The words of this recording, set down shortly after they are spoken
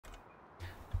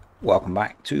Welcome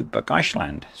back to Bergisch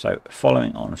land. So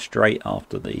following on straight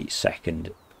after the second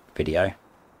video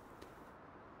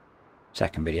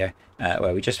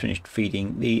where we just finished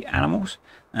feeding the animals,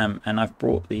 and I've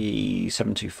brought the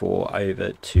 724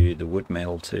 over to the wood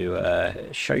mill to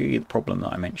show you the problem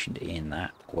that I mentioned in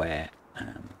that, where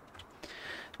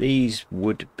these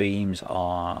wood beams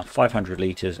are 500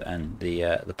 litres and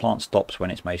the plant stops when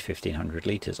it's made 1500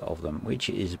 litres of them, which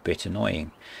is a bit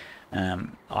annoying.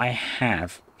 I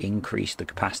have increased the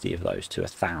capacity of those to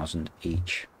 1,000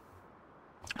 each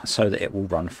so that it will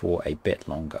run for a bit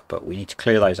longer, but we need to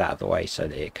clear those out of the way so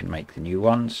that it can make the new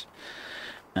ones.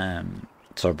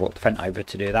 So I brought the Fent over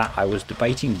to do that. I was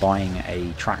debating buying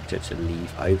a tractor to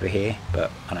leave over here, but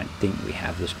I don't think we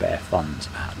have the spare funds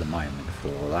at the moment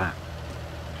for that.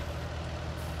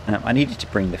 I needed to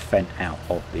bring the Fent out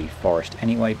of the forest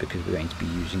anyway because we're going to be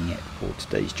using it for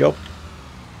today's job,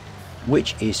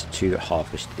 which is to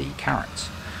harvest the carrots.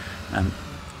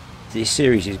 This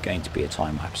series is going to be a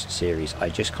time-lapse series. I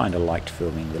just kind of liked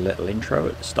filming the little intro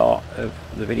at the start of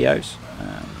the videos,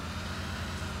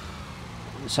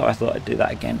 so I thought I'd do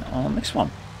that again on this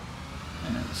one.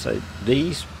 So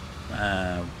these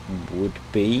wood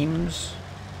beams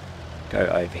go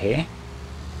over here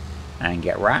and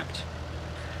get wrapped,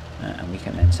 and we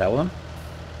can then sell them.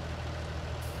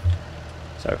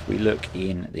 So if we look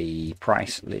in the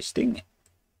price listing,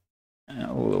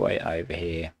 all the way over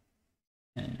here,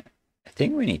 I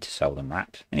think we need to sell them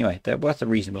wrapped. Anyway, they're worth a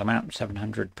reasonable amount,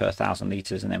 700 per 1,000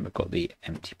 litres, and then we've got the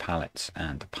empty pallets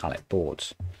and the pallet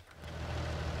boards.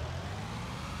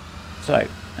 So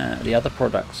the other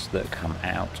products that come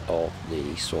out of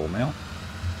the sawmill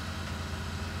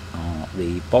are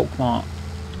the bulk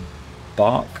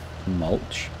bark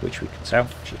mulch, which we can sell,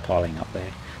 which is piling up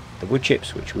there. The wood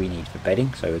chips, which we need for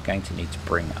bedding, so we're going to need to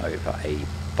bring over a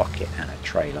bucket and a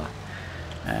trailer.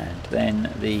 And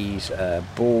then these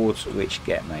boards, which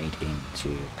get made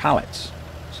into pallets.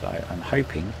 So I'm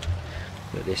hoping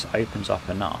that this opens up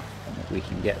enough and that we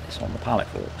can get this on the pallet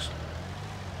forks.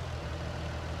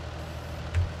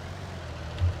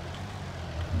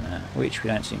 Which we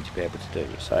don't seem to be able to do,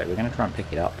 so we're going to try and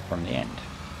pick it up from the end.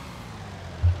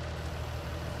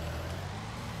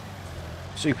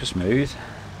 Super smooth.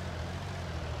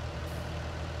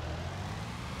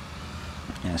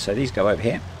 Yeah, so these go over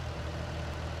here.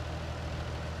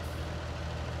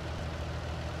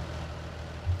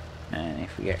 And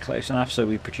if we get close enough, so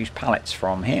we produce pallets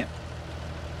from here.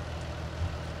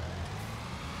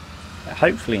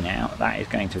 Hopefully now that is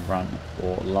going to run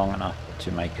for long enough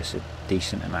to make us a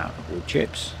decent amount of wood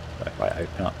chips. So if I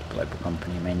open up the global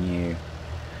company menu,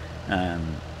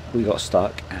 we got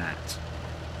stuck at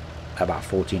about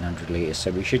 1,400 litres,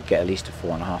 so we should get at least to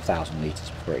 4,500 litres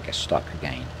before it gets stuck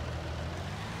again.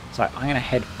 So I'm going to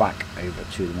head back over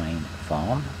to the main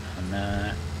farm,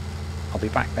 and I'll be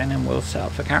back then and we'll set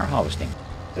up for carrot harvesting.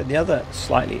 So the other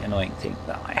slightly annoying thing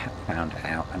that I have found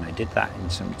out, and I did that in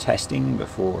some testing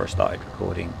before I started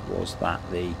recording, was that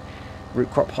the root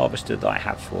crop harvester that I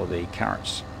have for the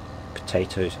carrots,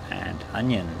 potatoes and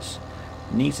onions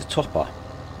needs a topper.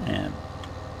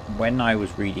 When I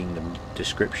was reading the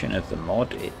description of the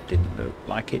mod, it didn't look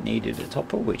like it needed a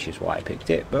topper, which is why I picked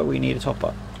it, but we need a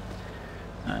topper.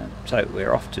 So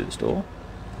we're off to the store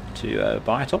to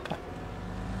buy a topper.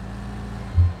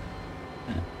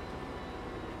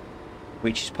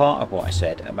 Which is part of what I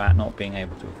said about not being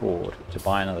able to afford to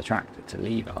buy another tractor to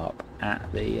leave up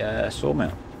at the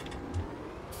sawmill.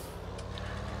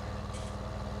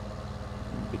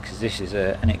 Because this is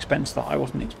an expense that I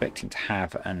wasn't expecting to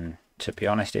have, and to be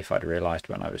honest, if I'd realised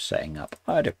when I was setting up,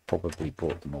 I'd have probably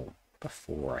bought them all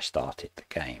before I started the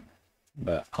game.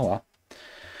 But oh well.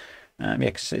 Yeah,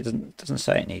 because it doesn't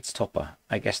say it needs topper.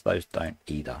 I guess those don't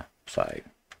either. So,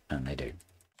 and they do.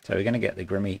 So we're going to get the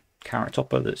Grimmy carrot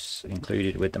topper that's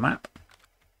included with the map.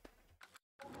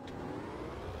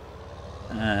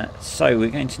 So we're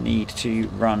going to need to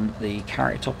run the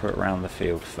carrot topper around the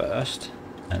field first,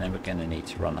 and then we're going to need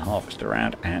to run the harvester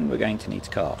around, and we're going to need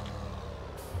to cart.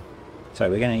 So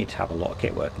we're going to need to have a lot of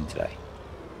kit working today.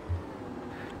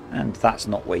 And that's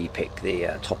not where you pick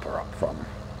the topper up from.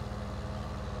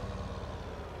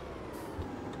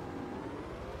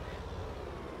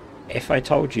 If I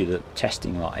told you that the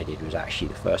testing that I did was actually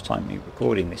the first time me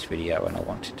recording this video and I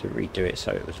wanted to redo it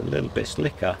so it was a little bit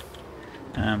slicker,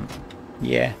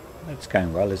 yeah, that's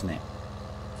going well, isn't it?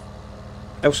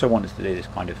 I also wanted to do this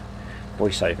kind of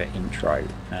voiceover intro,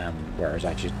 whereas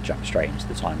I just jumped straight into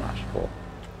the time-lapse before.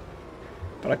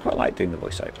 But I quite like doing the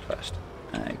voiceover first.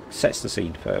 It sets the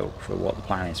scene for what the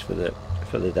plan is for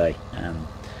the day.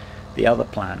 The other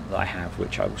plan that I have,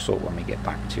 which I will sort when we get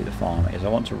back to the farm, is I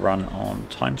want to run on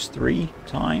 ×3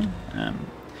 time.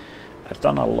 I've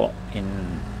done a lot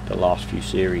in the last few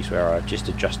series where I've just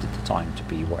adjusted the time to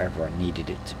be whatever I needed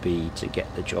it to be to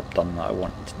get the job done that I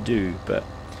wanted to do, but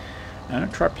I'm going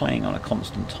to try playing on a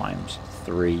constant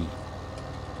 ×3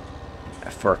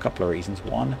 for a couple of reasons.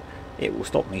 One, it will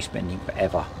stop me spending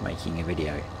forever making a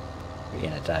video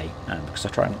in a day, because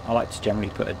I like to generally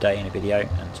put a day in a video,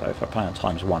 and so if I play on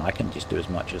 ×1 I can just do as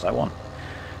much as I want,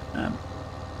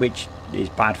 which is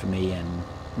bad for me and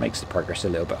makes the progress a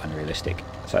little bit unrealistic.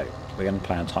 So we're going to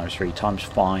play on ×3.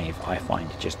 ×5 I find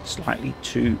just slightly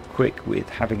too quick with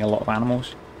having a lot of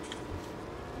animals.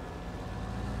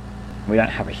 We don't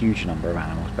have a huge number of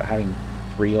animals, but having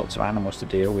 3 lots of animals to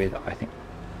deal with, I think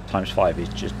 ×5 is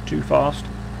just too fast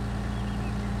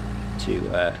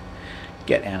to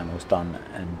get the animals done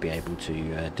and be able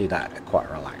to do that at quite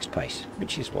a relaxed pace,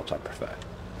 which is what I prefer.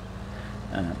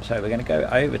 So we're going to go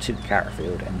over to the carrot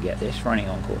field and get this running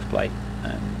on course plate.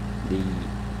 The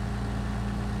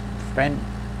Fen,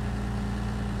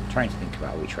 trying to think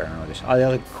about which way around this. The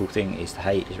other cool thing is the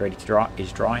hay is ready to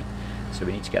dry, so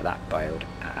we need to get that baled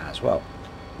as well.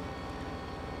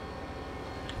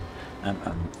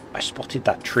 I spotted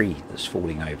that tree that's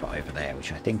falling over there,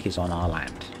 which I think is on our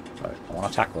land. So I want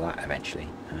to tackle that eventually.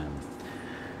 And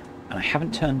I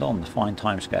haven't turned on the fine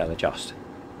timescale adjust,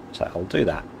 so I'll do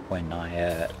that when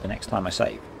the next time I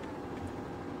save.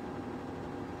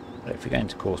 But if we go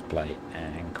into course plate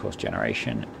and course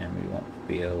generation, and we want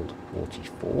field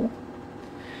 44,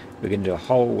 we're going to do a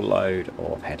whole load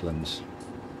of headlands,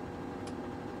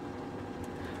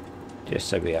 just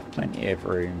so we have plenty of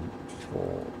room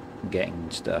for getting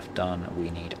stuff done.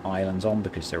 We need islands on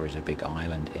because there is a big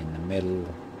island in the middle.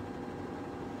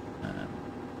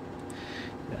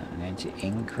 I'm going to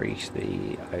increase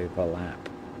the overlap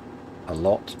a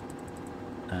lot,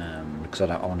 because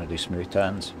I want to do smooth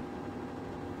turns.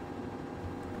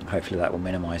 Hopefully that will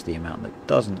minimise the amount that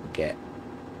doesn't get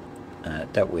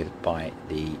dealt with by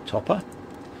the topper.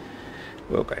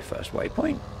 We'll go first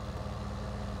waypoint,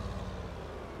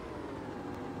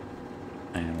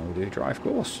 and we'll do drive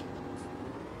course,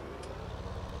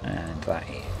 and that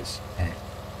is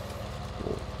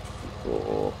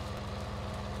F44.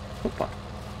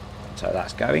 So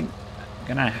that's going. I'm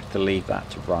going to have to leave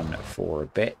that to run for a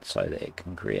bit so that it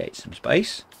can create some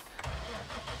space.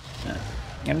 I'm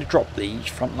going to drop the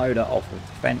front loader off of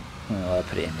the fence. We'll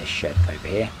put it in this shed over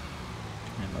here,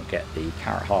 and we'll get the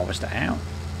carrot harvester out.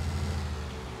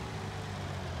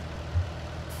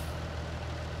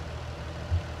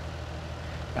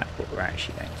 But what we're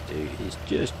actually going to do is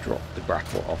just drop the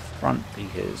grapple off the front,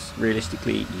 because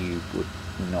realistically you would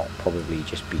not probably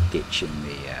just be ditching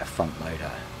the front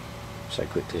loader so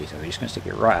quickly, so we're just going to stick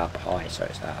it right up high so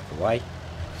it's out of the way.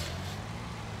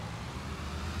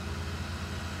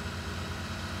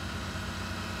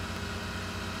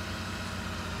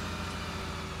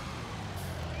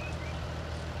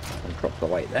 We'll drop the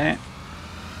weight there.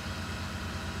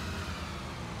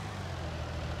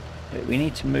 We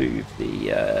need to move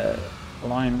the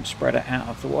lime spreader out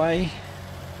of the way.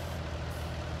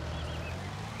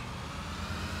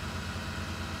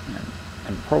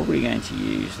 I'm probably going to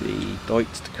use the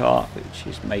Deutz cart, which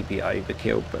is maybe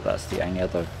overkill, but that's the only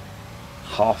other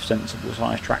half sensible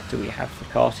size tractor we have for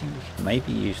carting. We could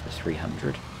maybe use the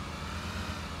 300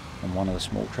 on one of the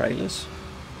small trailers.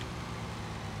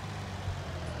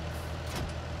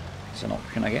 It's an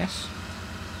option, I guess.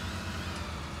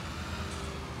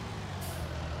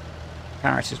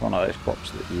 Carrots is one of those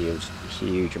crops that yields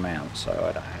huge amounts, so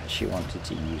I actually wanted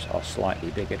to use our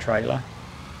slightly bigger trailer.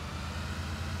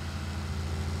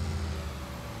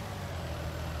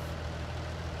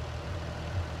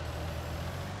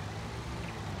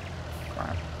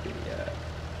 Grab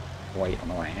the weight on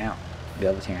the way out. The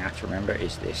other thing I have to remember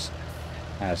is this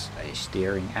has a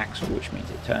steering axle, which means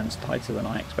it turns tighter than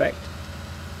I expect.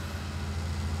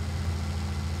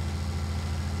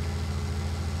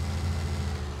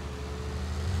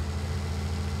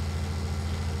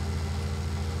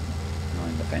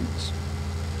 Fence.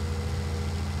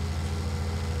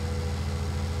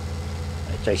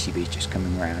 The JCB is just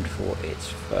coming round for its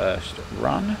first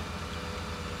run.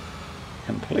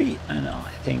 Complete, and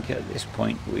I think at this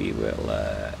point we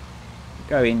will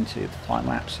go into the time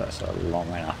lapse. That's a long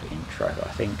enough intro, I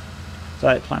think.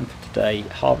 So plan for today: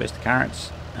 harvest the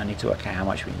carrots. I need to work out how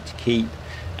much we need to keep,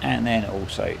 and then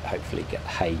also hopefully get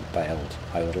hay baled.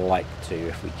 I would like to,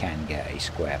 if we can, get a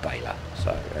square baler,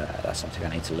 so that's something I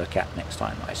need to look at next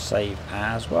time I save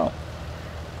as well,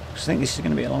 because I think this is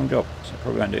going to be a long job, so I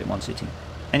probably won't do it in one sitting.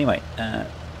 Anyway,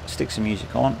 stick some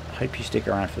music on. Hope you stick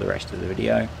around for the rest of the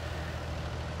video.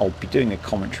 I'll be doing a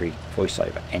commentary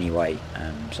voiceover anyway,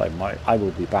 so I will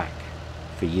be back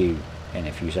for you in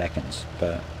a few seconds,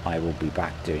 but I will be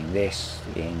back doing this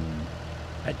in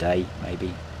a day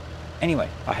maybe. Anyway,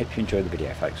 I hope you enjoyed the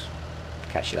video, folks.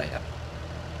 Catch you later.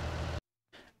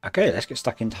 Okay, let's get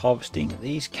stuck into harvesting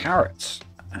these carrots.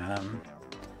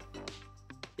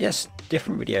 Yes,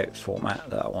 different video format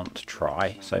that I want to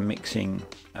try, so mixing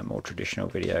a more traditional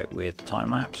video with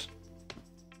time-lapse.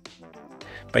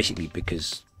 Basically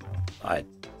because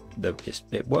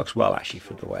it works well actually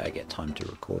for the way I get time to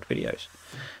record videos.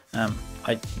 I'm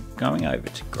going over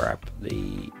to grab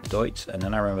the Deutz, and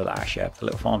then I remember that I actually have the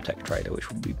little farm tech trailer which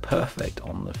would be perfect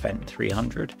on the Fendt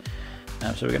 300.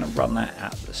 So we're going to run that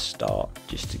at the start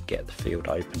just to get the field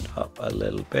opened up a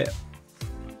little bit.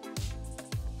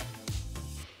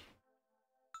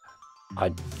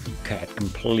 I had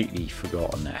completely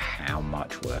forgotten how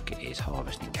much work it is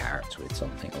harvesting carrots with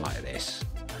something like this.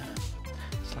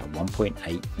 It's like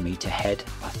 1.8 meter head,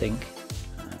 I think.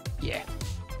 Yeah,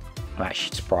 I'm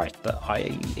actually surprised that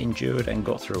I endured and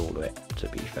got through all of it. To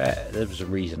be fair, there was a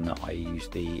reason that I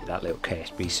used that little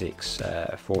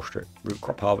KSB6 4-strip root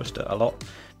crop harvester a lot,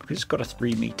 because it's got a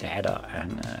 3 meter header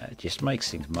and it just makes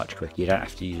things much quicker. You don't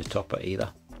have to use a topper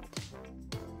either.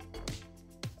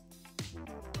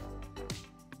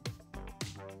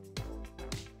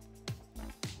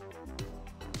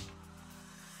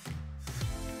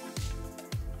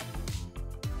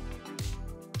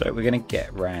 So we're going to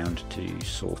get round to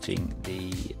sorting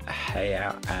the hay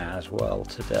out as well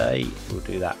today. We'll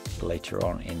do that later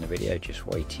on in the video, just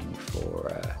waiting for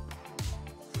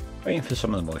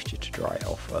some of the moisture to dry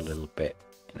off a little bit,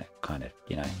 kind of,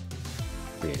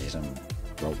 realism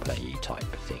roleplay type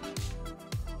of thing.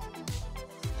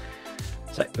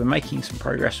 So we're making some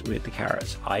progress with the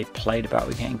carrots. I played about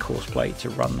with getting coarse play to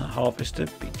run the harvester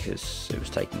because it was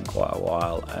taking quite a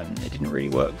while and it didn't really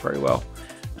work very well.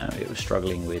 It was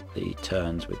struggling with the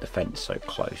turns with the fence so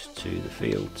close to the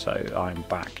field, so I'm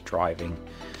back driving,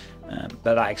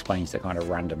 but that explains the kind of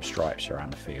random stripes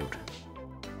around the field.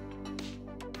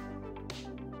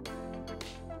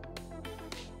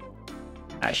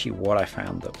 Actually, what I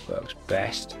found that works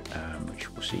best, which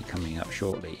we'll see coming up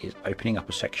shortly, is opening up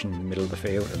a section in the middle of the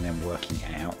field and then working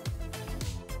out,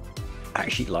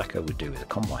 actually like I would do with a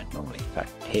combine normally. In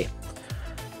fact, here.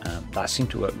 That seemed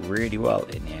to work really well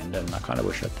in the end, and I kind of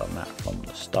wish I'd done that from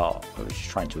the start. I was just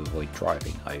trying to avoid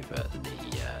driving over the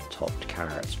topped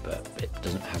carrots, but it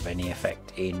doesn't have any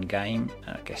effect in game.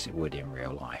 I guess it would in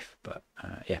real life, but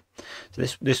yeah. So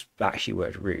this actually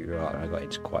worked really well, and I got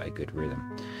into quite a good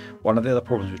rhythm. One of the other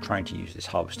problems with trying to use this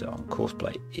harvester on coarse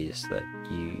plate is that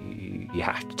you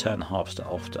have to turn the harvester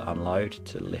off to unload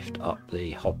to lift up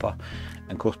the hopper,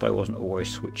 and coarse plate wasn't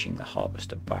always switching the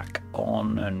harvester back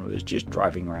on and was just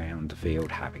driving around the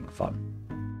field having fun.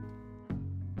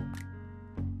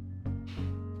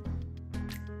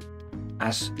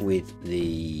 As with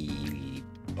the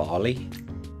barley,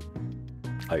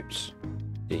 oats,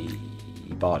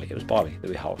 it was barley that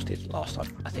we harvested last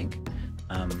time, I think.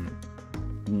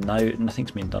 No,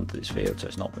 nothing's been done to this field, so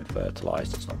it's not been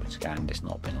fertilised, it's not been scanned, it's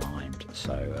not been limed,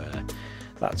 so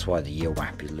that's why the yield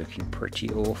map is looking pretty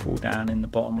awful down in the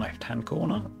bottom left hand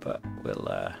corner, but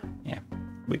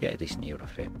we'll get a decent yield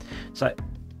off here. So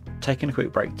taking a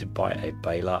quick break to buy a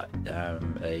baler,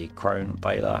 a Crone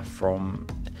baler from,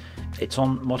 it's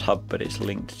on Mod Hub, but it's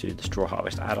linked to the Straw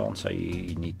Harvest add-on, so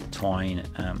you need the twine.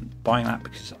 Buying that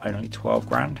because it's only 12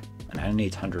 grand and it only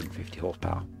needs 150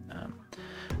 horsepower.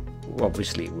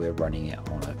 Obviously we're running it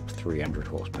on a 300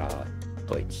 horsepower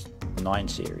Deutz 9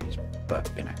 series, but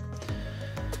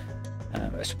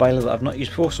it's a baler that I've not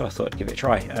used before, so I thought I'd give it a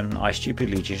try, and I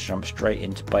stupidly just jumped straight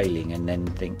into baling and then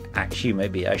think actually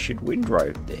maybe I should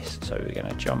windrow this. So we're going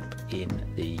to jump in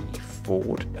the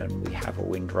Ford, and we have a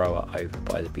windrower over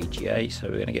by the BGA, so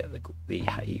we're going to get the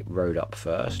hay rowed up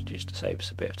first just to save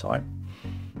us a bit of time.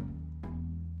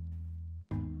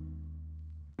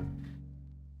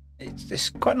 It's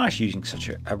quite nice using such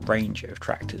a range of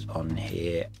tractors on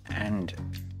here and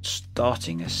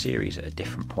starting a series at a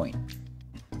different point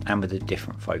and with a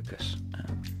different focus.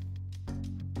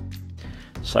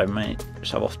 So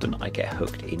often I get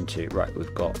hooked into, right,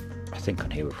 we've got, I think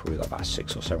on here we've probably got about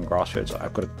 6 or 7 grass fields.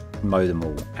 I've got to mow them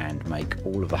all and make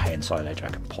all of the hay and silage I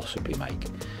can possibly make.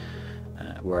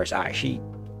 Whereas actually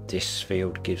this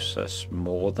field gives us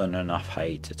more than enough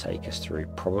hay to take us through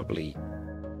probably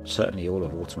certainly all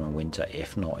of autumn and winter,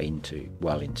 if not into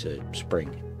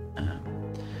spring.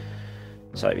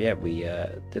 So yeah,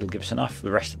 it'll give us enough.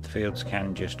 The rest of the fields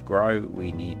can just grow.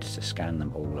 We need to scan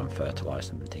them all and fertilise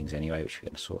them and things anyway, which we're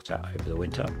going to sort out over the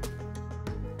winter.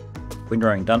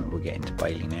 Windrowing done, we'll get into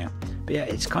baling now. But yeah,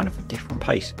 it's kind of a different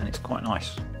pace and it's quite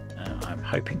nice. I'm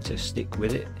hoping to stick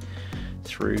with it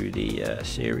through the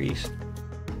series.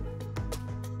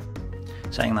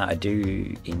 Saying that, I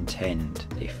do intend,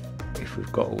 if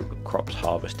we've got all the crops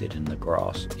harvested and the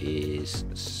grass is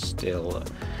still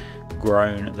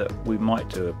grown, that we might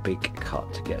do a big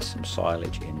cut to get some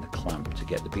silage in the clamp to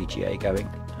get the BGA going,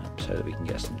 so that we can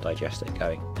get some digestate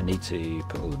going. I need to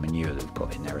put all the manure that we've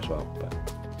got in there as well.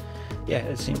 But yeah,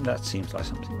 that seems like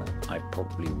something that I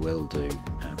probably will do,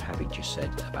 having just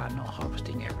said about not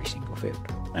harvesting every single field.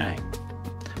 Now,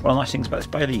 one of the nice things about this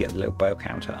baler, you get the little bale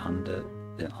counter on the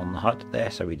HUD there.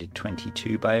 So we did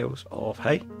 22 bales of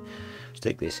hay.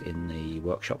 Stick this in the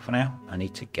workshop for now. I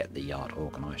need to get the yard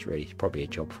organised really. It's probably a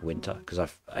job for winter because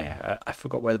I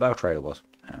forgot where the bale trailer was.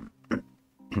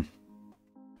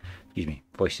 Excuse me,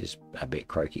 voice is a bit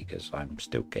croaky because I'm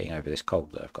still getting over this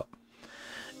cold that I've got.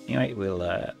 Anyway,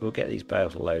 we'll get these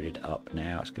bales loaded up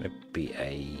now. It's going to be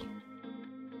a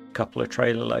couple of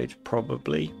trailer loads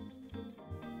probably.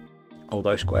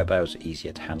 Although square bales are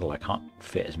easier to handle, I can't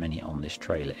fit as many on this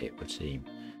trailer, it would seem.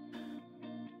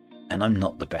 And I'm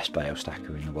not the best bale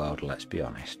stacker in the world, let's be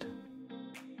honest.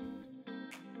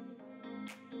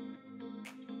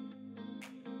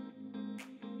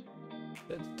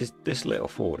 This little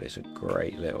Ford is a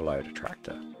great little loader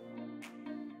tractor.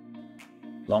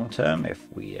 Long term,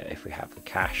 if we have the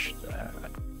cash,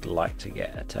 I'd like to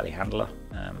get a telehandler,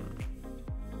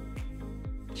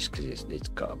 just because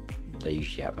they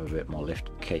usually have a bit more lift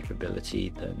capability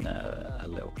than a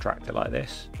little tractor like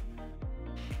this.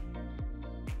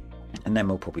 And then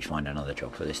we'll probably find another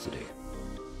job for this to do.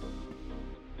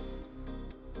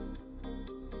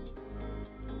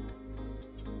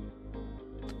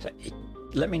 So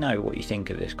let me know what you think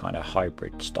of this kind of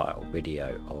hybrid style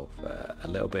video of a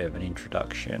little bit of an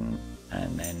introduction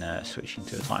and then switching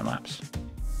to a time lapse.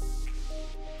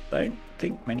 I don't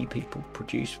think many people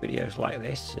produce videos like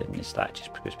this, and is that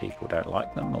just because people don't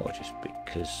like them or just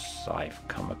because I've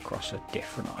come across a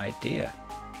different idea?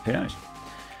 Who knows?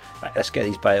 Right, let's get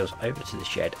these bales over to the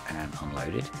shed and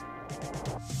unloaded.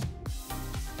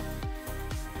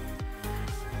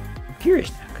 I'm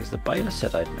curious now because the baler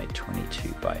said I'd made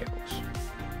 22 bales,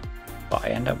 but I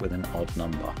end up with an odd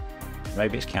number.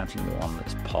 Maybe it's counting the one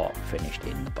that's part finished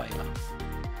in the baler.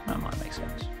 That might make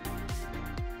sense.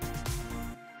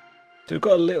 So we've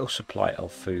got a little supply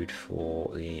of food for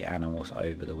the animals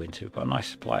over the winter. We've got a nice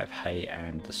supply of hay,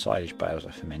 and the silage bales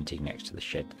are fermenting next to the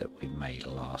shed that we made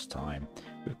last time.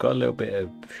 We've got a little bit of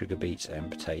sugar beets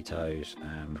and potatoes,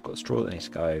 and we've got straw that needs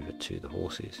to go over to the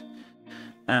horses.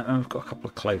 And we've got a couple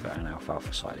of clover and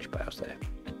alfalfa silage bales there.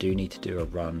 I do need to do a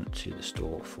run to the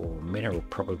store for mineral,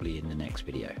 probably in the next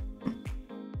video.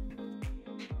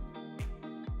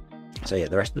 So yeah,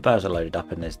 the rest of the bales are loaded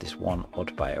up, and there's this one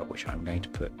odd bale which I'm going to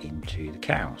put into the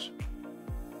cows.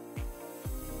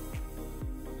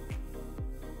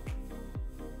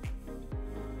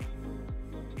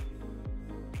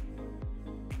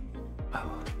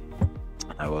 Oh,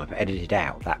 I will have edited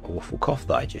out that awful cough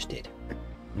that I just did.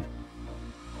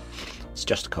 It's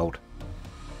just a cold.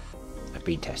 I've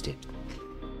been tested.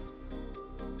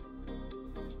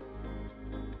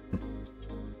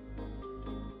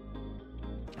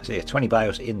 So yeah, 20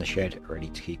 bales in the shed, ready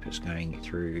to keep us going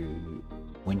through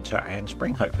winter and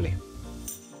spring, hopefully.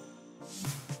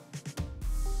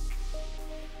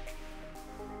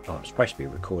 Oh, I'm supposed to be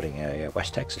recording a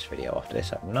West Texas video after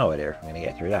this. I have no idea if I'm going to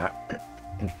get through that.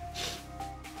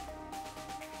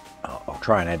 I'll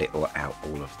try and edit out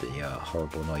all of the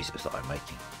horrible noises that I'm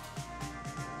making.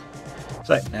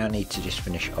 So now I need to just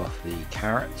finish off the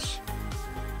carrots.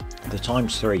 The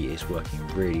 ×3 is working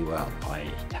really well,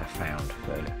 I have found,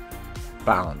 for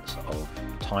balance of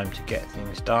time to get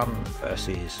things done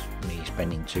versus me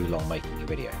spending too long making a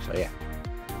video. So yeah,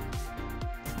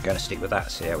 I'm going to stick with that,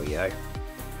 see how we go.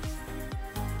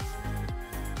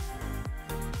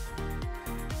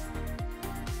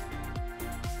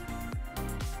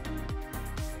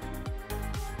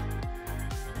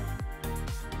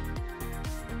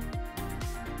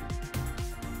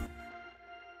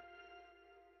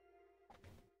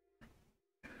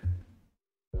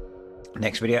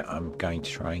 Next video, I'm going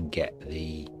to try and get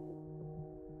the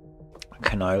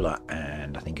canola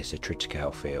and I think it's a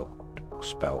triticale field or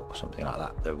spelt or something like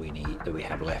that that we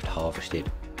have left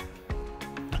harvested,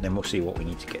 and then we'll see what we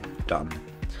need to get done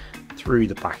through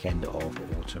the back end of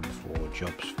autumn for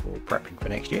jobs for prepping for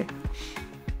next year.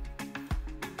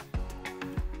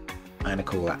 I'm going to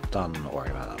call that done, not worry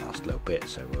about that last little bit.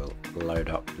 So we'll load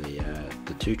up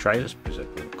the 2 trailers because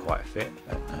they've got quite a fit.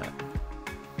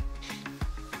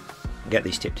 Get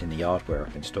these tipped in the yard where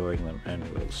I've been storing them, and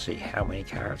we'll see how many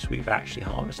carrots we've actually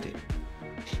harvested.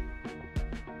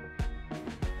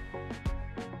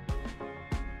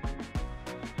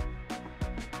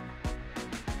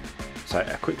 So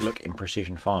a quick look in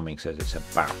precision farming says it's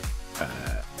about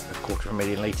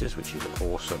 250,000 litres, which is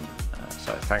awesome.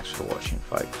 So thanks for watching,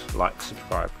 folks. Like,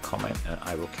 subscribe, comment, and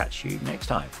I will catch you next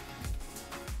time.